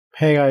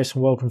Hey guys,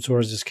 and welcome to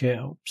the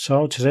Scale.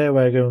 So today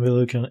we're going to be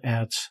looking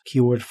at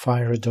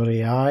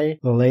keywordfinder.ai,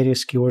 the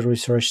latest keyword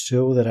research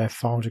tool that I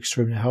found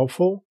extremely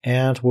helpful,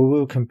 and we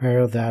will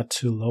compare that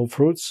to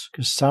Lowfruits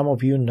because some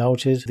of you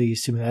noted the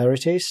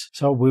similarities.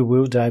 So we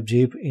will dive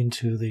deep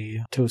into the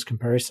tool's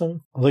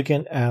comparison,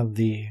 looking at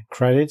the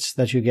credits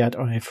that you get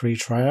on a free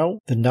trial,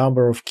 the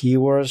number of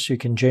keywords you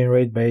can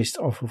generate based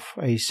off of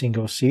a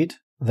single seed,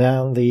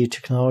 then the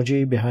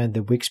technology behind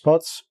the weak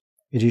spots,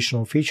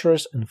 additional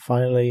features, and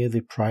finally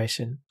the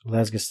pricing.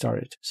 Let's get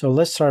started. So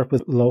let's start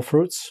with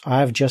Lowfruits.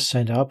 I've just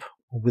signed up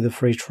with a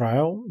free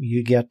trial.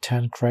 You get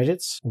 10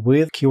 credits.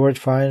 With Keyword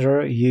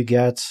Finder, you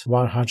get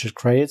 100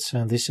 credits,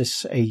 and this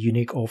is a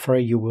unique offer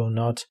you will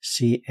not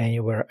see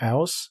anywhere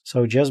else.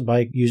 So just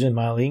by using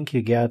my link,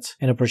 you get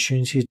an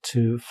opportunity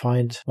to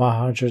find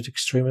 100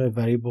 extremely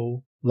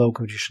valuable low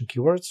competition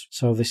keywords.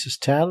 So this is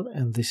 10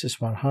 and this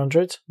is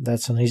 100.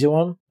 That's an easy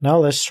one. Now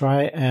let's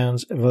try and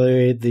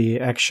evaluate the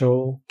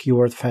actual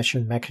keyword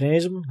fetching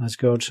mechanism. Let's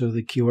go to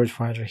the keyword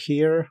finder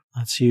here.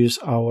 Let's use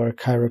our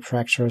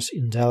chiropractors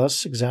in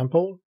Dallas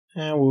example.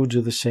 And we'll do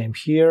the same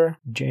here.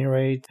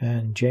 Generate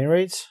and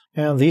generate.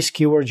 And this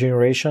keyword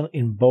generation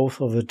in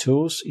both of the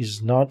tools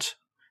is not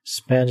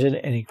spending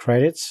any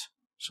credits.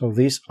 So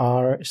these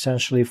are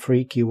essentially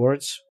free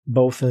keywords,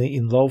 both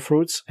in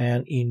Lowfruits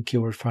and in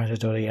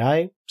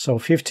keywordfinder.ai. So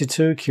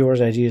 52 keyword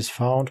ideas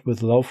found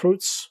with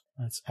Lowfruits.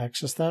 Let's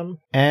access them.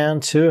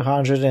 And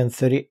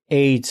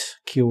 238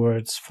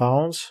 keywords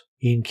found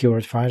in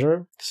Keyword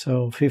Finder.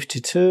 So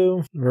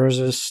 52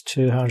 versus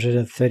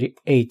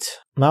 238.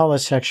 Now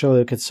let's actually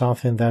look at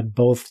something that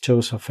both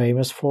tools are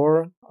famous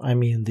for. I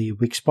mean the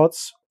weak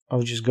spots.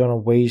 I'm just gonna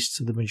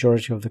waste the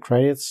majority of the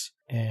credits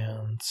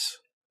and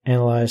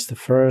analyze the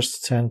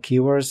first 10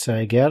 keywords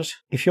I get.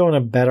 If you want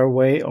a better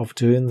way of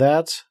doing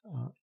that,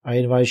 I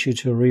invite you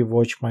to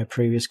rewatch my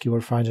previous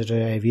Keyword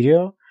Finder.ai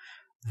video.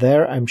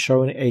 There I'm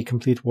showing a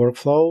complete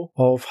workflow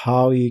of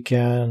how you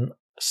can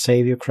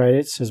save your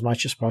credits as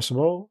much as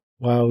possible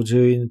while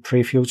doing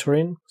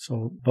pre-filtering.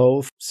 So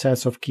both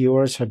sets of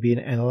keywords are being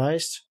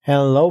analyzed.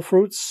 And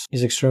Lowfruits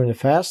is extremely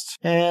fast,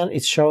 and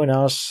it's showing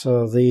us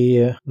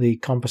the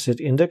composite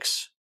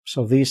index.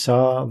 So these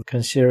are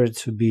considered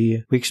to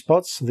be weak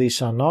spots,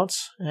 these are not,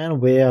 and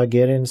we are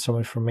getting some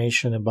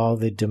information about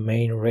the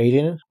domain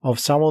rating of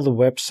some of the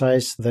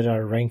websites that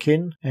are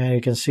ranking. And you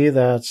can see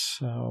that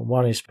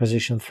one is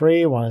position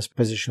 3, one is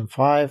position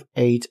 5,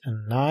 8,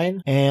 and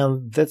 9.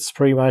 And that's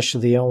pretty much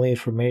the only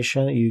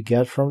information you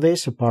get from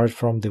this, apart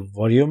from the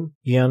volume.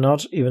 You're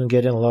not even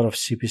getting a lot of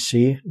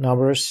CPC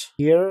numbers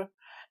here.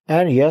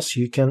 And yes,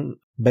 you can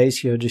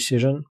base your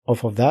decision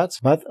off of that,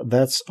 but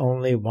that's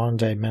only one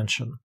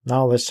dimension.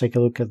 Now let's take a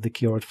look at the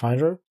keyword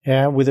finder.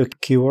 And with the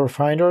keyword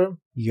finder,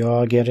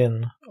 you're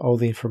getting all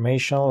the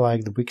information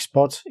like the weak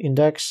spot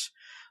index,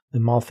 the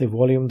monthly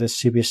volume, the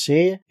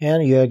CPC,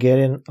 and you're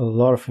getting a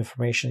lot of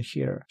information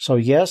here. So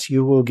yes,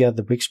 you will get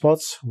the weak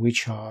spots,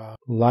 which are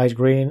light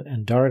green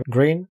and dark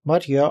green,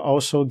 but you're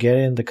also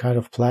getting the kind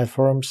of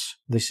platforms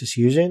this is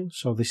using.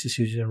 So this is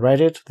using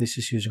Reddit, this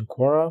is using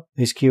Quora.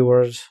 This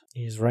keyword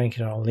is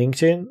ranking on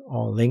LinkedIn,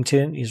 or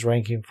LinkedIn is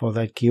ranking for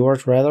that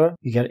keyword rather.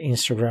 You get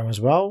Instagram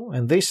as well,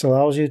 and this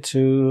allows you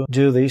to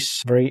do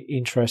this very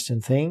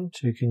interesting thing.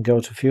 So you can go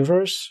to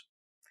filters,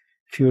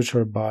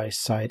 filter by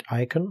site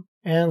icon,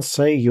 and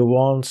say you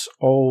want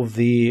all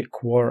the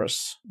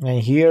Quoras.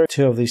 And here,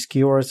 2 of these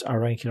keywords are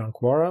ranking on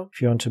Quora.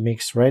 If you want to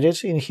mix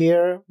Reddit in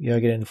here, you're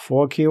getting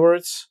 4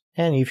 keywords.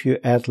 And if you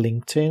add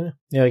LinkedIn,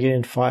 you're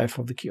getting 5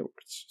 of the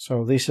keywords.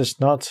 So this is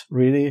not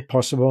really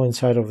possible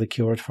inside of the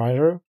keyword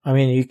finder. I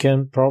mean, you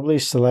can probably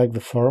select the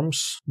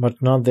forums,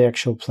 but not the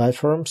actual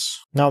platforms.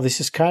 Now, this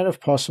is kind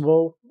of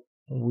possible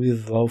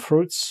with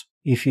Lowfruits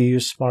if you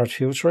use smart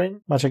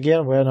filtering, but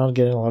again, we're not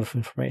getting a lot of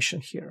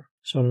information here.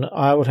 So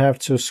I would have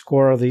to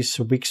score this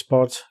weak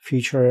spot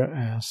feature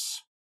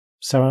as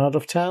 7 out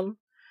of 10,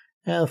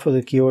 and for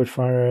the keyword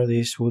finder,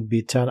 this would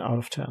be 10 out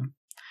of 10.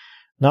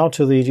 Now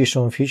to the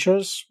additional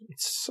features.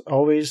 It's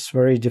always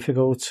very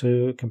difficult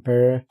to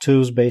compare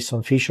tools based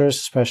on features,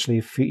 especially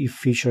if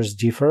features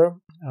differ.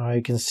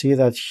 You can see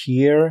that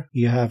here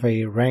you have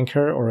a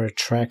ranker or a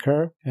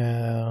tracker,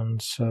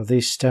 and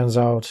this stands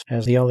out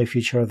as the only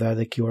feature that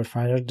the keyword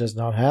finder does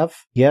not have.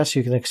 Yes,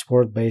 you can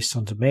export based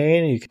on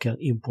domain, you can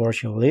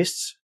import your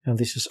lists, and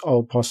this is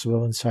all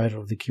possible inside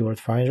of the keyword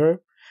finder.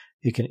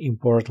 You can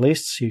import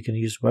lists, you can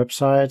use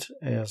website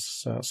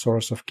as a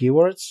source of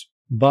keywords.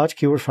 But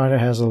Keyword Finder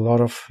has a lot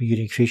of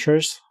unique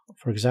features.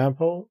 For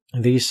example,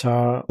 these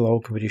are low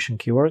competition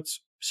keywords,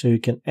 so you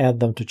can add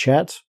them to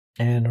chat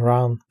and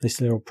run this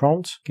little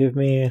prompt. Give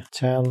me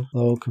 10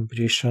 low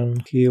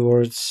competition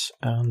keywords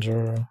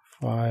under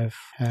 5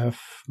 have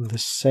the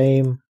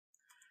same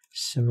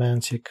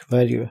semantic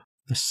value,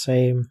 the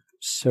same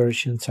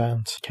search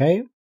intent.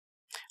 Okay.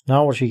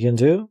 Now what you can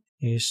do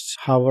is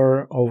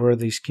hover over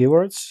these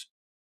keywords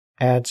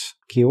add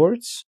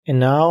keywords. And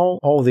now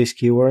all these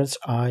keywords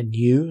are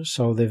new,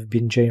 so they've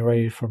been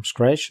generated from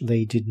scratch.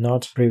 They did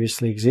not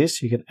previously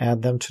exist. You can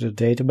add them to the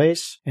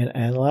database and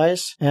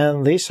analyze.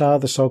 And these are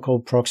the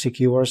so-called proxy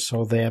keywords,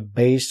 so they are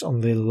based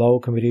on the low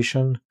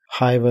competition,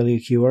 high value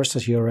keywords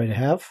that you already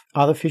have.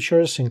 Other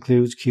features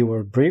include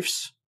keyword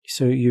briefs.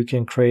 So you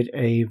can create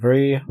a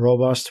very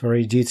robust,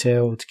 very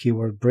detailed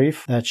keyword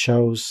brief that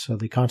shows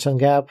the content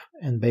gap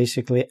and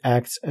basically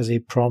acts as a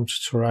prompt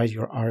to write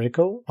your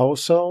article.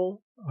 Also,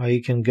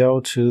 you can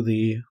go to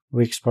the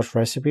weak spot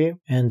recipe,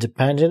 and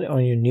depending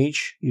on your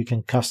niche, you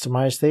can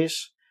customize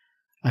this.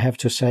 I have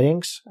two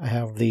settings. I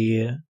have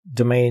the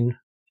domain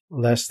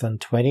less than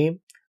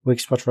 20 weak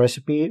spot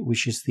recipe,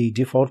 which is the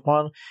default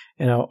one,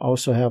 and I'll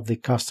also have the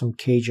custom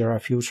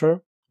KGRA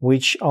filter,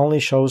 which only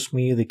shows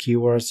me the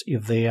keywords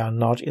if they are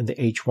not in the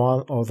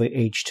H1 or the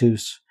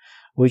H2s,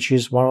 which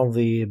is one of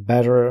the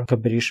better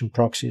competition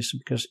proxies,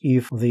 because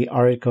if the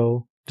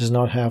article does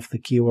not have the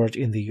keyword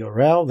in the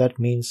URL, that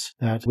means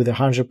that with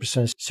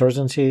 100%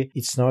 certainty,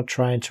 it's not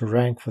trying to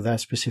rank for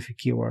that specific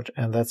keyword,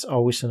 and that's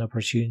always an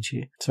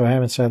opportunity. So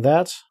having said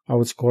that, I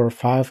would score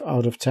 5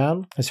 out of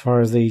 10 as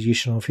far as the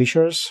additional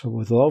features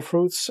with low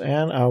fruits,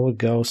 and I would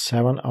go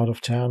 7 out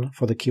of 10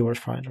 for the keyword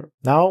finder.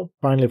 Now,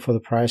 finally for the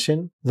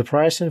pricing. The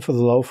pricing for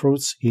the low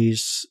fruits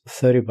is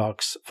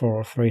 $30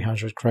 for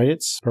 300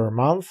 credits per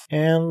month,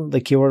 and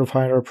the keyword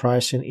finder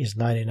pricing is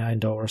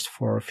 $99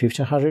 for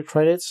 1500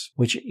 credits,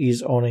 which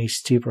is on a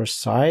steeper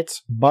side.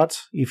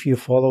 But if you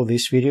follow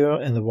this video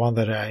and the one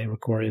that I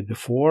recorded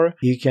before,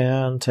 you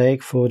can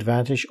take full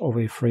advantage of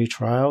a free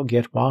trial,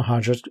 get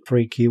 100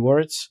 free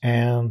keywords,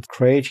 and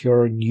create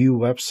your new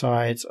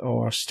website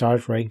or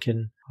start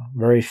ranking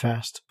very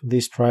fast.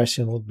 This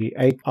pricing would be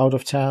 8 out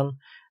of 10.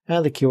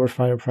 And the keyword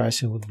finder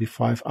pricing would be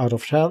 5 out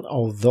of 10,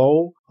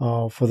 although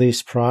for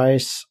this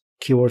price,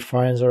 Keyword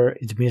Finder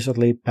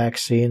admittedly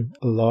packs in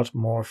a lot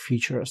more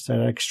features that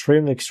are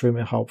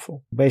extremely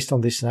helpful. Based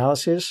on this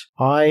analysis,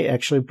 I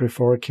actually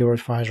prefer Keyword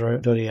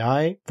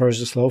Finder.ai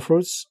versus low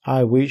fruits.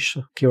 I wish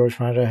Keyword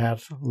Finder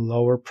had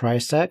lower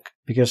price tag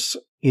because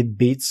it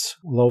beats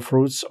low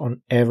fruits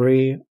on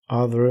every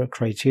other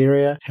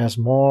criteria, has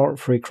more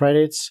free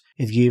credits,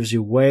 it gives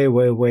you way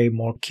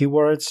more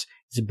keywords,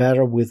 it's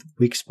better with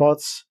weak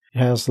spots. It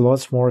has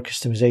lots more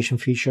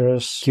customization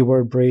features,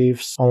 keyword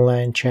briefs,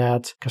 online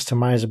chat,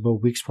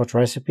 customizable weak spot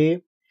recipe.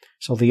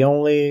 So the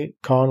only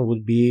con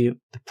would be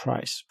the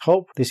price.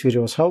 Hope this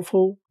video was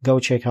helpful.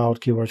 Go check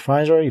out Keyword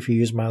Finder. If you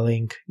use my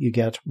link, you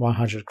get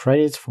 100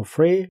 credits for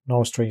free,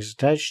 no strings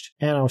attached,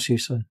 and I'll see you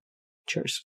soon. Cheers.